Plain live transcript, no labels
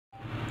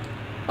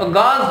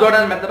Gauss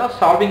Jordan method of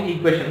solving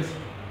equations.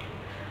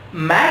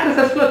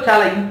 Matrices లో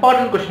చాలా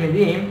important question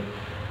ఇది.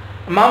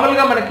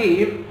 మామూలుగా మనకి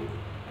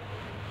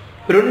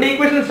రెండు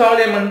ఈక్వేషన్ సాల్వ్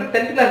చేయమంటే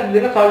 10th క్లాస్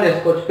విధంగా సాల్వ్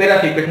చేసుకోవచ్చు pair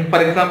of equation.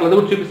 For example అది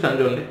కూడా చూపిస్తాను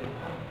చూడండి.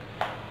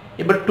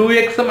 ఇప్పుడు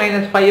 2x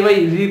 - 5y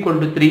 =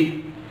 3,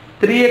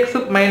 3x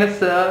 -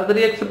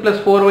 3x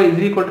 + 4y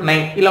 =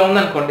 9 ఇలా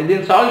ఉందనుకోండి.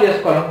 దీన్ని సాల్వ్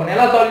చేసుకోవాలనుకోండి.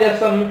 ఎలా సాల్వ్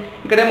చేస్తాము?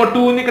 ఇక్కడేమో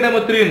 2 ఉంది,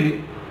 ఇక్కడేమో 3 ఉంది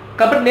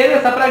కాబట్టి నేరుగా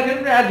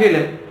సబ్ట్రాక్షన్ యాడ్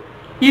చేయలేము.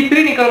 ఈ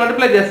 3ని ఇక్కడ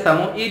మల్టిప్లై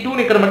చేస్తాము, ఈ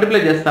 2ని ఇక్కడ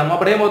మల్టిప్లై చేస్తాము.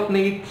 అప్పుడు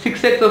ఏమవుతుంది?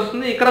 6x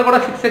వస్తుంది, ఇక్కడ కూడా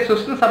 6x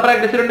వస్తుంది.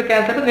 సబ్ట్రాక్ట్ చేసి రెండు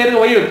క్యాన్సిల్ అయితే నేరుగా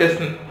y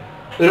వచ్చేస్తుంది.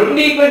 రెండు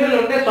ఈక్వేషన్లు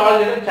ఉంటే సాల్వ్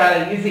చేయడం చాలా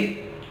ఈజీ.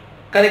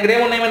 కానీ ఇక్కడ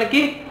ఏమున్నాయి?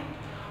 మనకి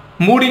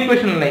 3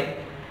 ఈక్వేషన్లు ఉన్నాయి.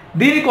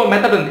 దీనికి ఒక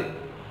మెథడ్ ఉంది.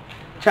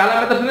 చాలా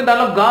మెథడ్స్ ఉంది.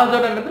 దానిలో గాస్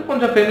జోర్డాన్ మెథడ్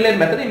కొంచెం ఫెమిలియర్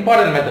మెథడ్,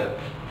 ఇంపార్టెంట్ మెథడ్.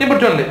 ఇప్పుడు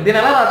చూడండి, దీన్ని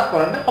ఎలా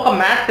రాసుకోవాలంటే ఒక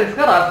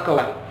మ్యాట్రిక్స్గా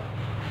రాసుకోవాలి.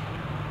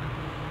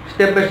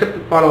 స్టెప్ బై స్టెప్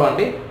ఫాలో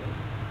అవ్వండి.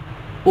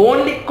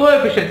 ఓన్లీ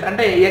కోఎఫిషియెంట్స్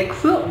అంటే x,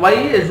 y,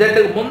 z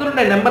ముందు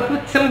ఉండే నెంబర్స్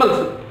విత్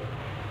సింబల్స్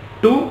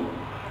 2,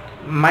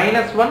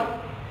 -1,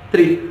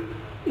 3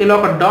 ఇలా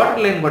ఒక డాట్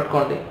లైన్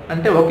పట్టుకోండి.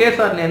 అంటే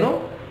ఒకేసారి నేను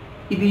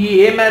ఇది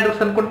ఏ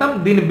మ్యాట్రిక్స్ అనుకుంటాం,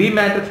 దీన్ని బి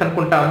మ్యాట్రిక్స్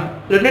అనుకుంటాం.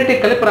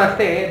 రెండింటిని కలిపి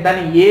రాస్తే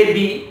దాన్ని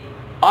ఏబి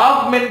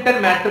ఆగ్మెంటెడ్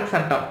మ్యాట్రిక్స్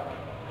అంటాం.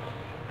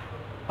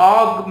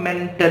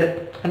 ఆగ్మెంటెడ్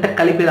అంటే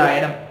కలిపి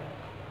రాయడం.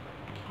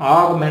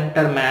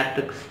 ఆగ్మెంటెడ్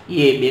మ్యాట్రిక్స్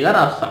ఏబిగా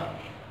రాస్తాం.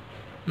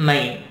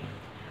 9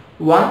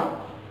 1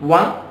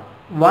 1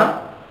 1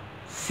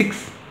 6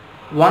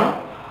 1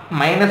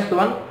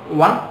 -1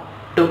 1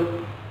 2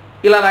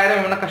 ఇలా రాయడం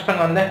ఏమైనా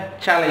కష్టంగా ఉందా?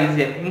 చాలా ఈజీ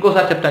అండి.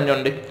 ఇంకోసారి చెప్తాను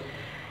చూడండి.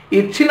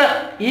 ఇచ్చిన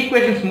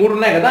ఈక్వేషన్స్ 3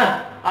 ఉన్నాయి కదా,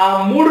 ఆ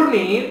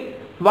 3ని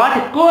వాటి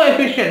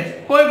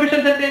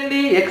కోఎఫిషియెంట్స్ అంటే ఏంటి?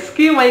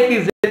 ఎక్స్కి, వైకి,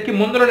 జెడ్కి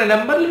ముందులో ఉన్న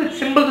నెంబర్లు విత్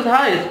సింబల్తో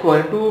సహా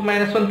వేసుకోవాలి. 2 -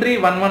 1 3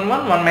 1 1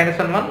 1 1 -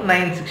 1 1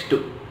 9 6 2.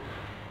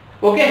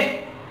 ఓకే,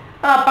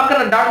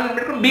 పక్కన డాట్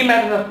పెట్టుకుని బి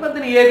మ్యాట్రిక్స్ వస్తుంది.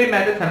 దీన్ని ఏబి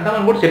మ్యాట్రిక్స్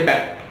అంటామని కూడా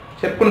చెప్పాను.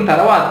 చెప్పుకున్న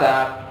తర్వాత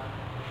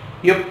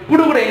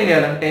ఎప్పుడు కూడా ఏం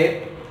చేయాలంటే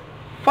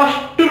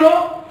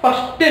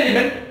ఫస్ట్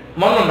ఎలిమెంట్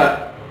 1 ఉండాలి.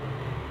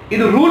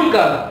 ఇది రూల్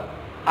కాదు.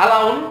 అలా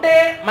ఉంటే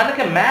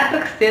మనకి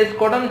మ్యాట్రిక్స్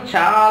చేసుకోవడం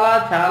చాలా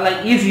చాలా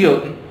ఈజీ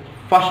అవుతుంది.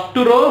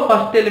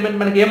 ఫస్ట్ ఎలిమెంట్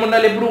మనకి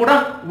ఏముండాలి? ఎప్పుడు కూడా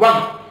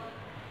 1.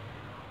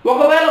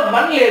 ఒకవేళ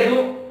 1 లేదు,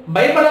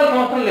 భయపడాల్సిన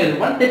అవసరం లేదు.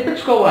 1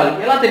 తెప్పించుకోవాలి.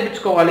 ఎలా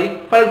తెప్పించుకోవాలి?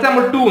 ఫర్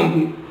ఎగ్జాంపుల్ 2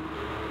 ఉంది.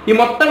 ఈ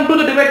మొత్తం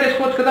 2తో డివైడ్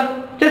చేసుకోవచ్చు కదా.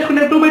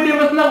 చేసుకుంటే 2/2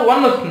 ఏమొస్తుంది?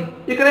 1 వస్తుంది.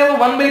 ఇక్కడేమో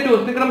 1/2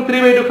 వస్తుంది, ఇక్కడ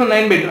 3/2 వస్తుంది,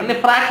 9/2 అన్ని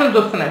ఫ్రాక్షన్స్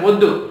వస్తున్నాయి.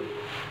 వద్దు,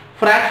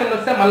 ఫ్రాక్షన్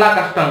వస్తే మళ్ళా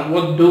కష్టం.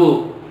 వద్దు.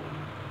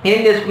 ఏం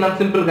చేసుకున్నాం?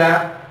 సింపుల్గా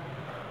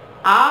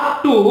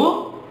R2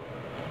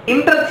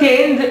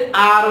 ఇంటర్చేంజ్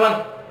R1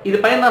 ఇది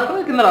పైన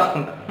రాసుకుంటా, కింద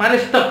రాసుకుంటా, మన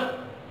ఇష్టం.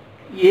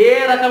 ఏ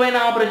రకమైన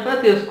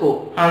ఆపరేషన్ చేసుకో,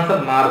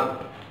 ఆన్సర్ మారదు.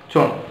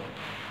 చూడండి,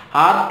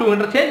 R2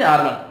 ఇంటర్చేంజ్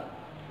R1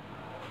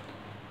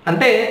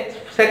 అంటే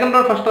సెకండ్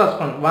రో ఫస్ట్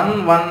రాసుకోండి. 1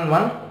 1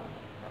 1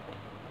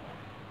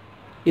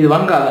 ఇది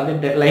 1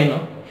 కాదండి లైన్.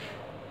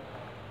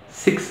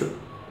 6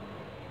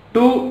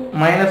 2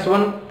 -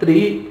 1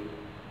 3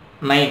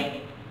 9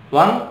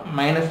 1 -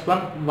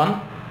 1 1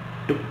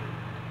 2.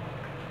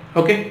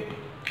 ఓకే,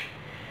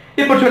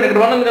 ఇప్పుడు చూడండి,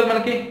 ఇక్కడ 1 ఉంది కదా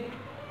మనకి.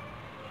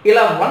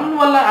 ఇలా 1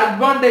 వల్ల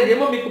అడ్వాంటేజ్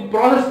ఏమో మీకు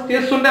ప్రాసెస్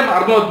చేస్తుంటే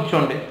అర్థమవుతుంది.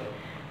 చూడండి,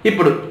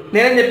 ఇప్పుడు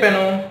నేనేం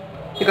చెప్పాను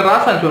ఇక్కడ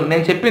రాస్తాను. చూడండి,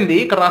 నేను చెప్పింది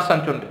ఇక్కడ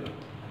రాస్తాను. చూడండి,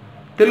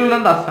 తెలుగులో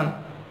రాస్తాను.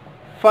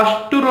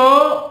 First row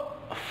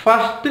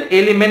first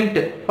element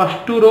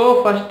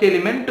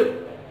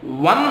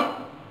 1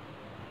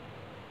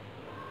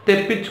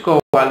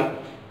 తెప్పించుకోవాలి.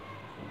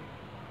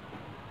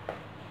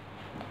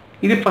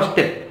 ఇది ఫస్ట్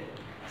స్టెప్.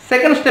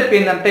 సెకండ్ స్టెప్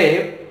ఏంటంటే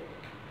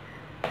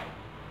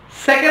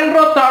సెకండ్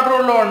రో థర్డ్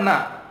రోలో ఉన్న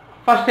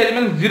ఫస్ట్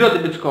ఎలిమెంట్ 0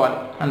 తెప్పించుకోవాలి.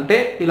 అంటే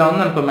ఇలా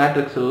ఉందనుకో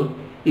మ్యాట్రిక్స్,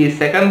 ఈ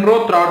సెకండ్ రో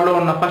థర్డ్లో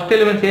ఉన్న ఫస్ట్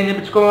ఎలిమెంట్స్ ఏం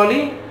తెప్పించుకోవాలి?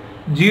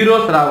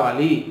 0s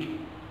రావాలి.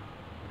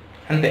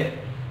 అంతే.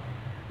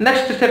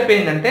 నెక్స్ట్ స్టెప్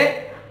ఏంటంటే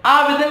ఆ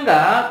విధంగా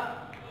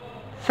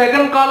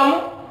సెకండ్ కాలము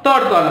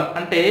థర్డ్ కాలం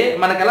అంటే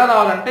మనకు ఎలా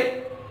రావాలంటే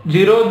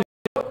 0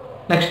 0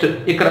 నెక్స్ట్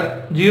ఇక్కడ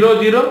 0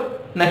 0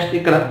 నెక్స్ట్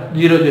ఇక్కడ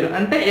 0 0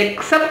 అంటే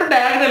ఎక్సెప్ట్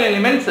డయాగనల్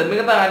ఎలిమెంట్స్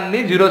మిగతా అన్ని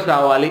 0s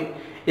రావాలి.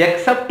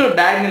 ఎక్సెప్ట్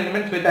డయాగనల్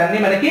ఎలిమెంట్స్ మిగతా అన్ని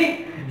మనకి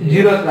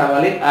 0s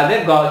రావాలి. అదే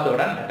గాస్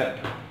జోర్డాన్ మెథడ్.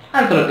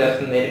 అంతలో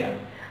చేస్తుంది ఏరియా.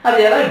 అది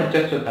ఎలా ఇప్పుడు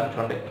చేసి చూద్దాం.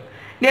 చూడండి,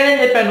 నేనేం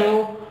చెప్పాను?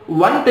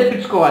 1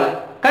 తెప్పించుకోవాలి.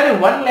 కానీ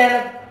 1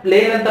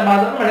 లేనంత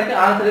మాత్రం మనకి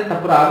ఆన్సర్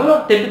తప్పు రాదు.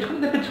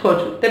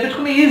 తెప్పించుకోవచ్చు.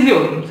 తెప్పించుకుని ఈజీ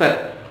అవుతుంది. సరే,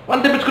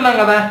 1 తెప్పించుకున్నాం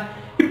కదా.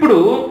 ఇప్పుడు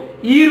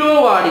ఈ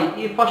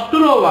ఫస్ట్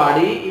లో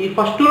వాడి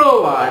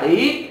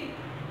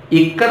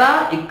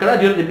ఇక్కడ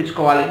 0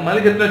 తెప్పించుకోవాలి. మళ్ళీ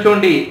చెప్తున్నా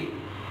చూడండి,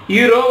 ఈ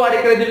రో వాడి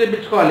ఇక్కడ 0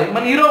 తెప్పించుకోవాలి.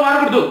 మళ్ళీ ఈ రో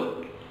వాడకూడదు,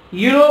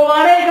 ఈ రో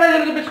వాడే ఇక్కడ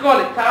 0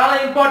 తెప్పించుకోవాలి. చాలా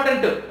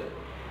ఇంపార్టెంట్.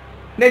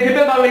 నేను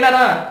చెప్పేది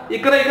విన్నారా?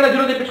 ఇక్కడ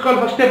 0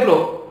 తెప్పించుకోవాలి ఫస్ట్ స్టెప్లో.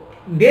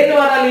 దేన్ని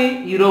వాడాలి?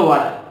 ఈ రో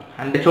వాడాలి.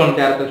 అంటే చూడండి,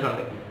 జాగ్రత్తగా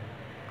చూడండి.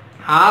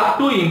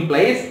 R2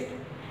 ఇంప్లైస్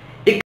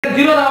ఇక్కడ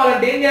 0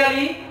 రావాలంటే ఏం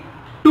చేయాలి?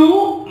 2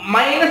 -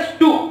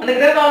 2 అంటే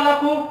ఇక్కడ కావాలి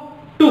నాకు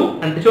 2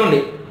 అంటే చూడండి,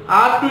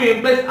 R2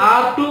 ఇంప్లైస్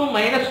R2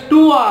 -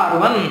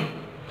 2R1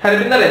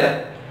 సరిపోయిందా లేదా?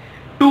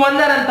 2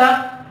 1 ఎంత?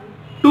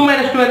 2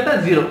 - 2 ఎంత?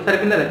 0.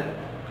 సరిపోయిందా లేదా?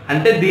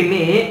 అంటే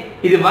దీన్ని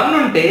ఇది 1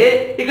 ఉంటే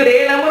ఇక్కడ ఏ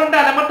నెంబర్ ఉంటే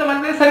ఆ నెంబర్తో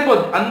మల్టిప్లై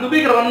సరిపోద్ది, అందుకు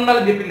ఇక్కడ 1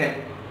 ఉండాలని చెప్పింది నేను.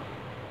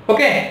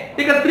 ఓకే,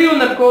 ఇక్కడ 3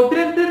 ఉందనుకో,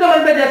 3తో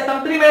మల్టిప్లై చేస్తాం,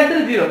 3 -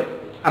 3 0.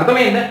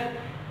 అర్థమైందా?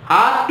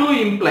 R2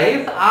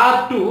 implies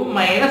R2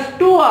 -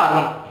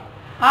 2R1.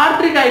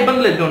 R3కి ఆ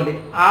ఇబ్బంది లేదు చూడండి.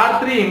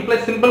 R3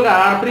 ఇంప్లైస్ సింపుల్గా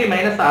R3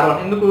 - R1.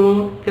 ఎందుకు?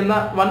 కింద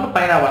 1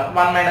 పైన 1,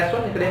 1 -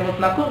 1 ఇక్కడ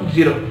ఏమవుతుంది నాకు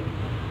 0.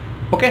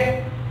 ఓకే,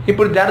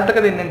 ఇప్పుడు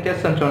జాగ్రత్తగా దీన్ని నేను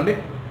చేస్తాను చూడండి.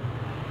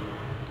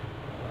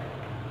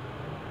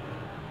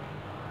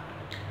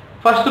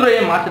 ఫస్ట్ రో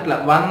ఏం మార్చట్లా,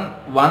 1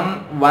 1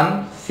 1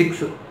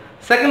 6.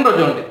 సెకండ్ రో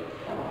చూడండి,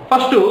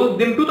 ఫస్ట్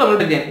దీన్ని 2తో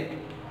మల్టిప్లై చేయండి,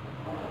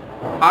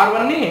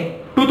 R1ని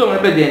 2తో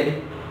మల్టిప్లై చేయండి.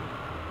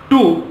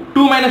 2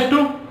 2 -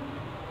 2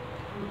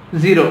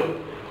 0.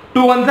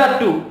 2 1s are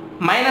 2,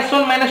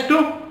 -1 - 2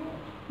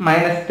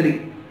 -3.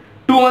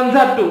 2 1s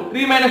are 2,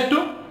 3 -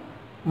 2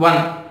 1.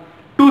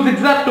 2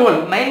 6s are 12,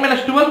 9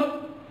 - 12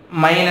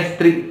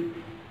 -3.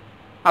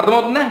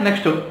 అర్థమవుతుందా?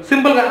 నెక్స్ట్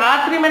సింపుల్గా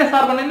R3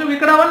 - R1. ఎందుకు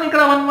ఇక్కడ 1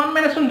 ఇక్కడ 1, 1 -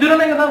 1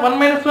 0నే కదా, 1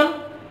 - 1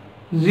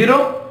 0,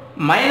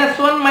 -1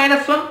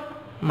 - 1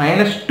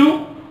 -2,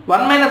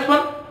 1 -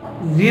 1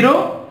 0,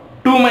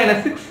 2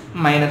 - 6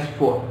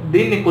 -4.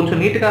 దీన్ని కొంచెం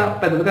నీట్గా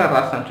పెద్దగా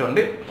రాస్తాను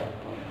చూడండి.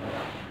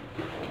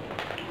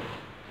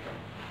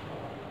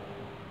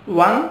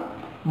 1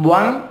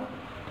 1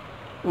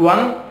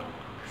 1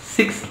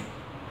 6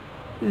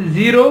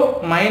 0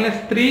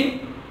 -3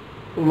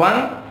 1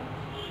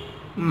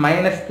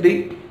 -3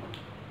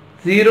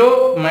 0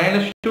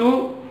 -2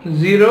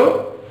 0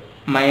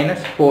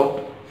 -4.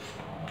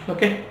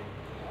 ఓకే,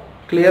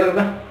 క్లియర్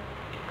కదా?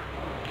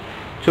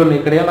 చూడండి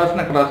ఇక్కడ ఏం రాసిన,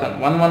 అక్కడ రాసాను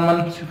 1 1 1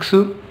 6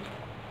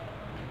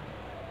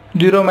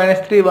 0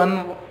 -3 1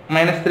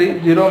 -3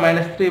 0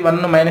 -3 1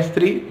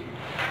 -3.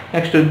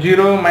 నెక్స్ట్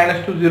 0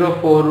 -2 0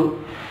 4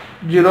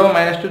 0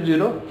 -2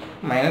 0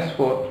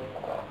 -4.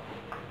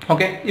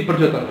 ఓకే, ఇప్పుడు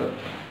చూద్దాం.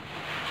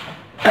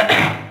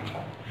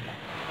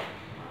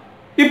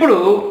 ఇప్పుడు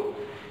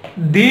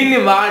దీన్ని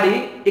వాడి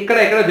ఇక్కడ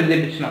జీరో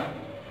తెప్పించినాం.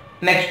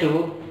 నెక్స్ట్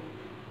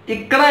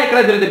ఇక్కడ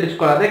జీరో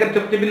తెప్పించుకోవాలి. అదే ఇక్కడ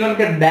చెప్పింది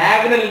మనకి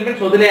డయాగనల్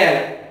ఎలిమెంట్స్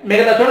వదిలేయాలి,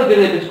 మిగతా చోట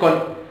జీరో తెప్పించుకోవాలి.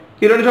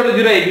 ఈ 2 చోట్ల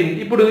జీరో అయిపోయింది.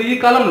 ఇప్పుడు ఈ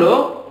కాలంలో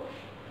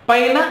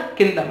పైన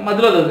కింద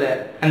మధ్యలో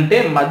వదిలేయాలి. అంటే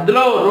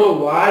మధ్యలో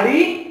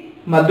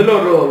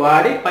రో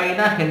వాడి పైన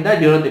కింద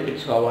జీరో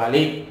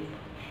తెప్పించుకోవాలి.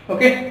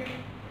 ఓకే,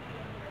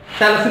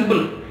 చాలా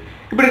సింపుల్.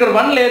 ఇప్పుడు ఇక్కడ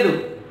 1 లేదు,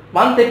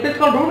 1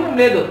 తెప్పించుకోవాలి, రూల్ ఏం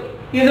లేదు.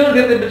 ఈ జీరో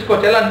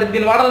తెప్పించుకోవచ్చు. ఎలా అంటే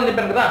దీన్ని వాడాలని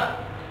చెప్పాను కదా,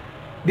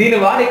 దీన్ని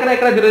వాడి ఇక్కడ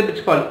జీరో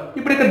తెప్పించుకోవాలి.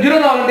 ఇప్పుడు ఇక్కడ జీరో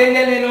కావాలంటే ఏం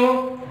చేయాలి? నేను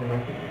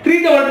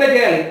 3తో మల్టిప్లై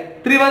చేయాలి.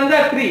 3 1s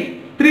are 3,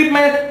 3 -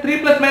 3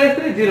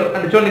 -3 0.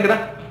 అంటే చూడండి ఇక్కడ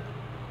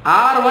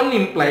R1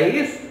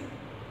 ఇంప్లైస్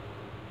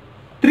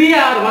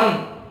 3R1.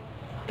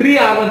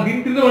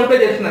 దీని 3తో మల్టిప్లై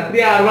చేస్తున్నా,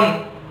 3R1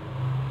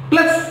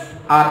 ప్లస్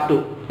R2.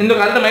 ఎందుకు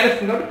అంటే మైనస్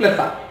కాబట్టి ప్లస్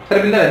R.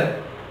 సరిపోయిందా?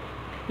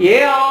 ఏ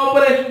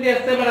ఆపరేషన్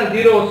చేస్తే మనకు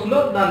జీరో వస్తుందో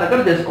దాని దగ్గర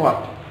చేసుకోవాలి.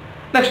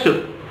 నెక్స్ట్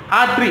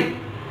R3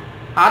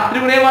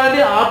 కూడా ఏం వాడాలి?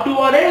 R2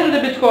 వాడే జీరో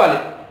తెప్పించుకోవాలి.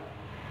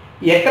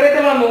 ఎక్కడైతే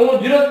మనము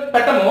జీరో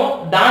పెట్టమో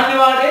దాన్ని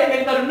వాడే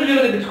మిగతా 2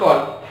 జీరో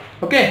తెప్పించుకోవాలి.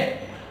 ఓకే,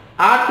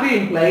 R3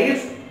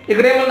 ఇంప్లైస్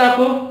ఇక్కడ ఏమన్నా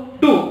నాకు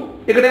 2,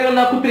 ఇక్కడ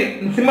ఏమన్నా నాకు 3.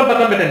 సింబల్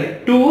పక్కన పెట్టండి,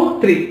 2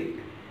 3.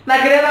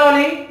 నాకు ఇక్కడ ఏం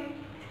రావాలి?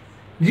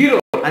 0.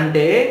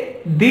 అంటే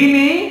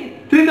దీన్ని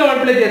 3తో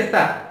మల్టిప్లై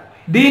చేస్తా,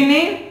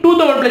 దీన్ని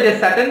 2తో మల్టిప్లై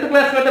చేస్తా. 10th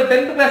క్లాస్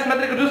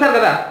మెథడ్ ఇక్కడ చూసారు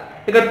కదా,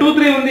 ఇక్కడ 2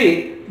 3 ఉంది,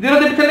 0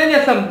 తెప్పించాలి. ఏం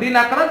చేస్తాం? దీన్ని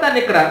అక్కడ, దాన్ని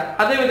ఇక్కడ.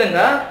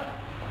 అదేవిధంగా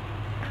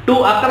 2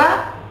 అక్కడ,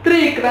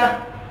 3 ఇక్కడ.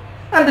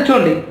 అంతే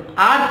చూడండి,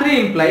 R3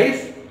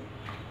 implies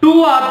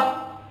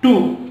 2R2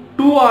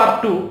 2 ×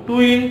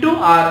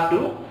 R2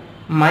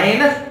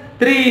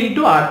 -3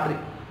 × R3.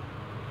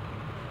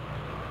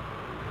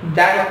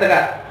 జాగ్రత్తగా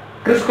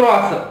క్రిస్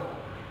క్రాస్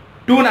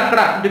 2ని అక్కడ,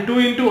 అంటే 2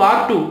 ×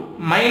 R2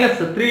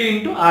 -3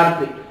 × R3.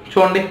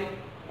 చూడండి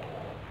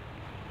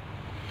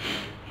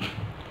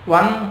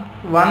 1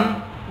 1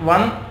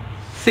 1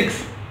 6.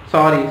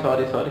 సారీ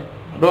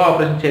రో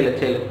ఆపరేషన్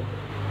చేయలేదు.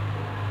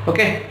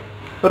 ఓకే,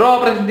 రో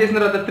ఆపరేషన్ చేసిన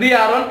తర్వాత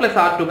 3R1 +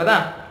 R2 కదా,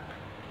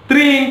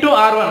 3 ×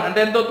 R1 అంటే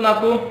ఎంత అవుతుంది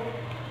నాకు?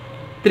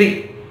 3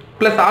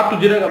 ప్లస్ R2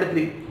 0 కాబట్టి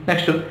 3.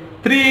 Next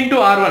 3 ×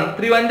 R1,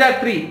 3 1s are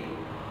 3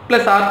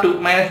 plus R2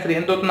 -3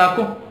 ఎంత అవుతుంది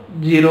నాకు?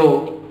 0.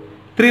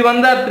 3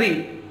 1s are 3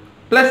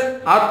 ప్లస్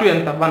R2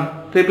 ఎంత? 1.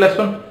 3 +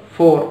 1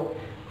 4.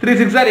 3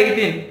 6s are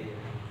 18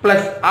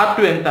 ప్లస్ R2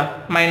 ఎంత?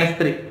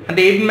 -3.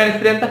 అంటే 18 -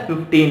 3 ఎంత?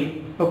 15.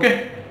 ఓకే,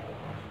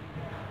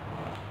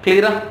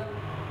 క్లియరా?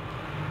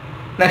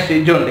 నెక్స్ట్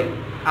ఇది చూడండి,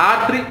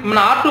 R3 మన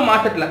R2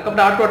 మార్చట్లే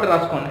కాబట్టి R2 అట్లా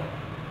రాసుకోండి.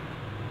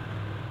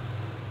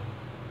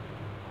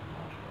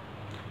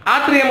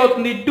 R3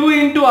 ఏమవుతుంది? 2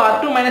 ×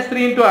 R2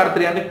 -3 × R3.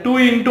 అంటే 2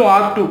 ×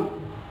 R2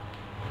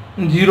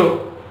 0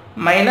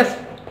 -3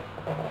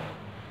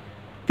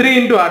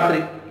 × R3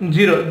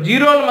 0.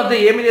 జీరోల మధ్య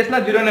ఏమి చేసినా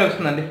జీరోనే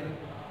వస్తుందండి.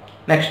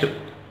 Next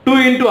 2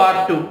 ×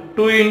 R2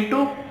 2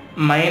 ×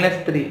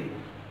 -3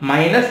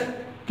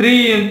 -3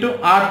 ×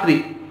 R3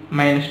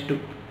 -2.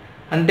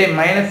 అంటే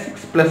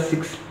 -6 +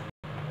 6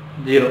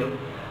 0.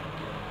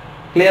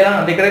 క్లియరా?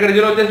 అంటే ఇక్కడ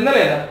 0 వచ్చేసిందా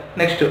లేదా?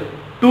 Next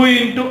 2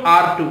 ×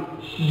 R2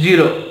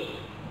 0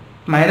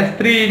 minus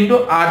 3 into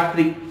R3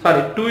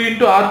 sorry 2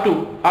 into R2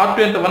 R2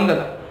 ఎంత 1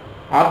 కదా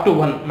R2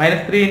 1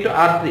 minus 3 into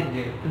R3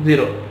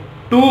 0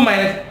 2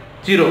 minus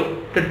 0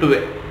 2a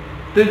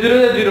 3 0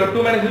 0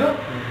 2 minus 0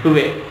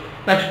 2a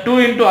next 2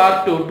 into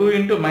R2 2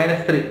 into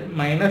minus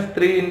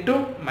 3 into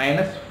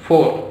minus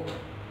 4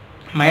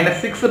 minus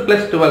 6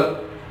 plus 12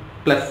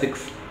 plus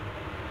 6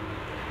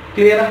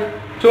 క్లియరా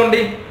చూడండి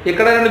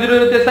ఇక్కడ 2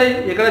 జీరోలు వచ్చేసాయి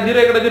ఇక్కడ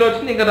 0 ఇక్కడ 0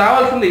 వచ్చింది ఇంకా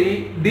రావాల్సింది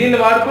దీన్ని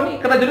వాడుకొని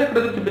ఇక్కడ 0 ఇక్కడ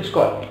 0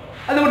 తెప్పించుకోవాలి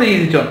అది కూడా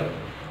ఈజీ చూడండి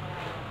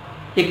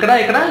ఇక్కడ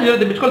 0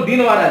 తెప్పించుకోవాలి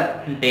దీన్ని వాడాలి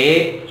అంటే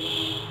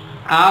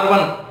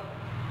R1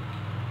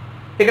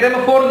 ఇక్కడేమో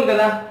 4 ఉంది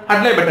కదా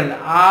అట్లే పెట్టండి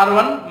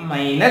R1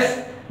 మైనస్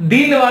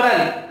దీన్ని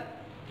వాడాలి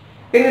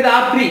ఇది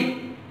R3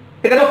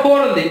 ఇక్కడ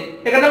 4 ఉంది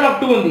ఇక్కడ మాకు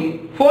 2 ఉంది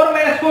 4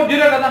 మైనస్ 4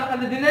 0 కదా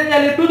అది దీన్ని ఏం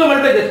చేయాలి 2తో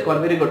మల్టిప్లై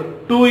చేసుకోవాలి very good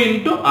 2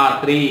 into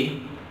R3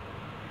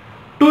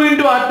 2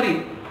 into R3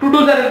 2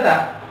 2 sir ఎంత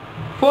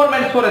 4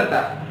 మైనస్ 4 ఎంత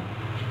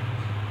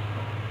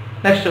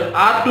నెక్స్ట్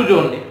R2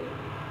 చూడండి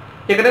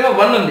ఇక్కడేమో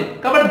 1 ఉంది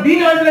కాబట్టి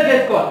దీన్ని మల్టిప్లై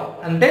చేసుకోవాలి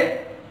అంటే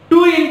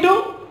 2 into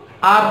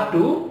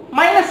R2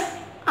 minus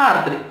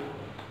R3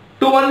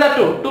 2 1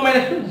 2 2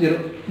 minus 2 0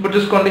 ఇప్పుడు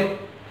చూసుకోండి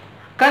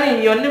కానీ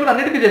ఇవన్నీ కూడా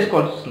అన్నిటికీ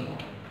చేసుకోవాల్సి వస్తుంది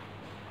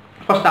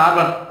ఫస్ట్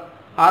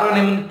R1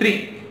 ఏముంది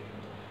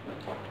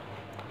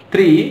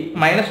 3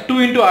 మైనస్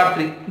 2 ఇంటూ R3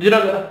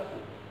 0 కదా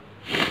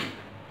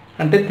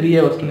అంటే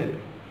 3a వస్తుంది ఇది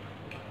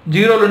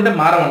జీరోలు ఉంటే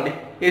మారవండి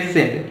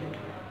వేసేసేయండి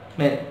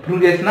నేను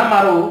ప్రూవ్ చేసినా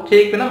మారు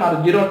చేయకపోయినా మారు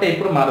 0 అంటే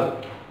ఎప్పుడు మారదు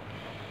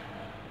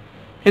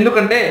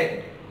ఎందుకంటే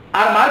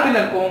మారిపోయింది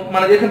అనుకో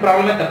మనం చేసిన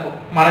ప్రాబ్లమే తప్పు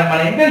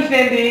మన ఇంటెన్షన్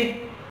ఏంటి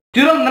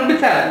 0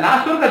 కనిపించాలి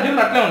లాస్ట్ వరకు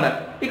 0 అట్లే ఉండాలి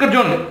ఇక్కడ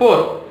చూడండి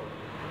 4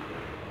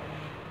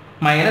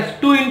 మైనస్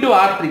 2 ఇంటూ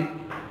R3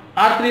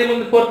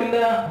 ఏముంది 4 కింద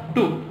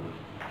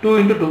 2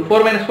 ఇంటూ 2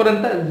 4 మైనస్ 4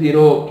 ఎంత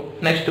 0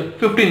 నెక్స్ట్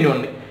 15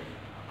 చూడండి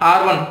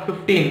R1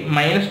 15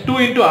 మైనస్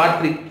 2 ఇంటూ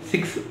R3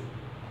 6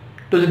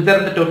 2 6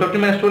 ఎంత 2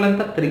 15 మైనస్ 12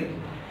 ఎంత 3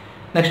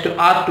 నెక్స్ట్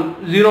R2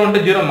 0 ఉంటే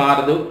 0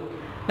 మారదు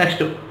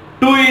next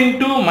 2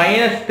 into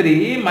minus 3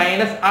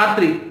 minus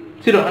R3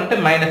 0 అంటే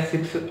minus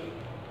 6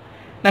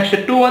 next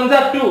 2 1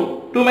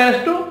 2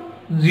 minus 2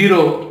 0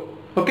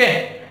 okay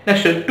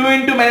next 2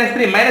 into minus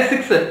 3 minus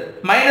 6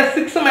 minus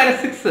 6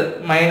 minus 6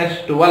 minus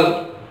 12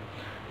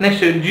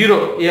 next 0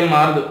 ఏం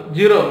మారదు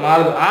 0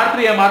 మారదు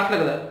R3 ఏం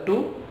మారట్లేదు కదా 2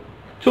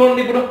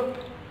 చూడండి ఇప్పుడు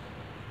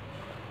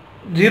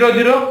 0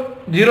 0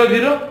 0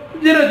 0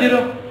 0 0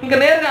 ఇంకా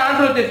నేరుగా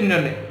ఆన్సర్ వచ్చేసింది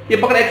చూడండి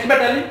ఇప్పుడు x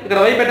పెట్టాలి ఇక్కడ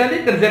y పెట్టాలి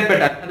ఇక్కడ z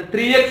పెట్టాలి అంటే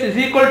 3x is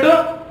equal to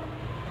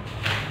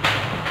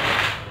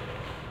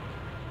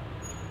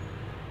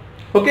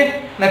okay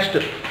next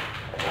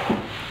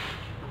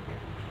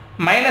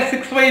minus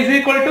 6y is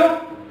equal to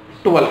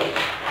 12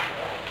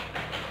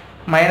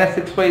 minus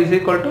 6y is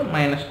equal to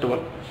minus 12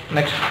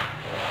 next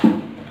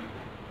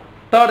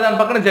third దాని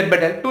పక్కన z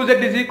పెట్టాలి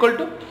 2z is equal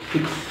to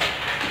 6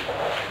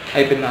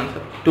 అయిపోయింది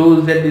answer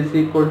 2z is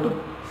equal to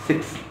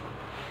 6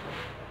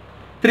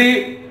 3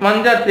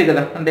 1 jar 3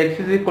 కదా అంటే x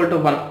is equal to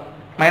 1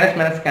 minus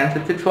minus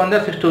cancel 6 1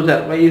 jar 6 2 jar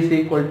y is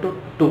equal to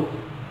 2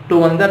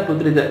 2 1 jar 2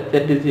 3 jar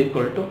z is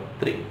equal to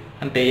 3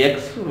 అంటే x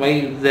y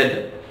z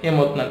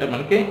ఏమవుతుందంటే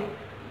మనకి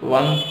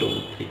 1 2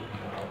 3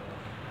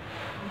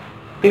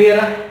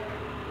 క్లియరా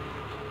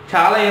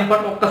చాలా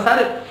important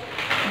ఒక్కసారి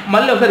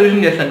మళ్ళీ ఒకసారి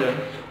రివిజన్ చేస్తాను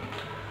చూడండి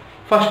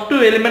ఫస్ట్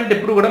ఎలిమెంట్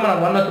ఎప్పుడు కూడా మనం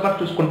 1 వచ్చి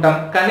చూసుకుంటాం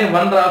కానీ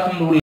 1 రావాల్సిన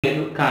రూల్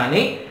లేదు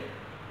కానీ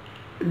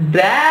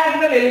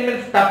డయాగనల్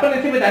ఎలిమెంట్స్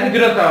తప్పనిసి మీరు అన్ని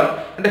జీరోస్ రావాలి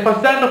అంటే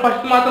ఫస్ట్ దాంట్లో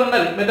ఫస్ట్ మాత్రం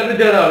ఉండాలి మిగతా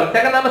 0 రావాలి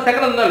సెకండ్ దాంట్లో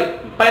సెకండ్ ఉండాలి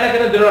పైన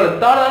కింద 0 రావాలి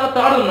థర్డ్ దాంట్లో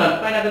థర్డ్ ఉండాలి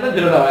పైన కింద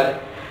 0 రావాలి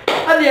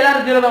అది ఎలా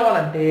 0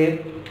 రావాలంటే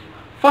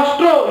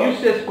ఫస్ట్ రో యూజ్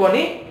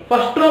చేసుకొని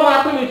ఫస్ట్ రో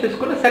మాత్రం యూజ్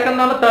చేసుకొని సెకండ్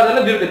దాంట్లో థర్డ్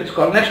దాంట్లో 0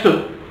 తెచ్చుకోవాలి నెక్స్ట్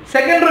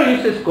సెకండ్ రో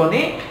యూజ్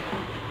చేసుకొని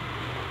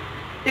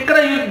ఇక్కడ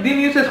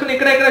దీన్ని యూజ్ చేసుకొని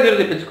ఇక్కడ 0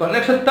 తెప్పించుకోవాలి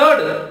నెక్స్ట్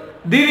థర్డ్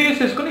దీన్ని యూజ్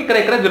చేసుకొని ఇక్కడ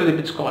 0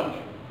 తెప్పించుకోవాలి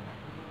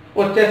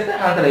వచ్చేస్తే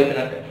ఆన్సర్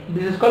అయిపోయినట్టే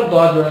this is called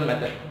gas Jordan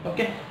method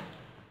okay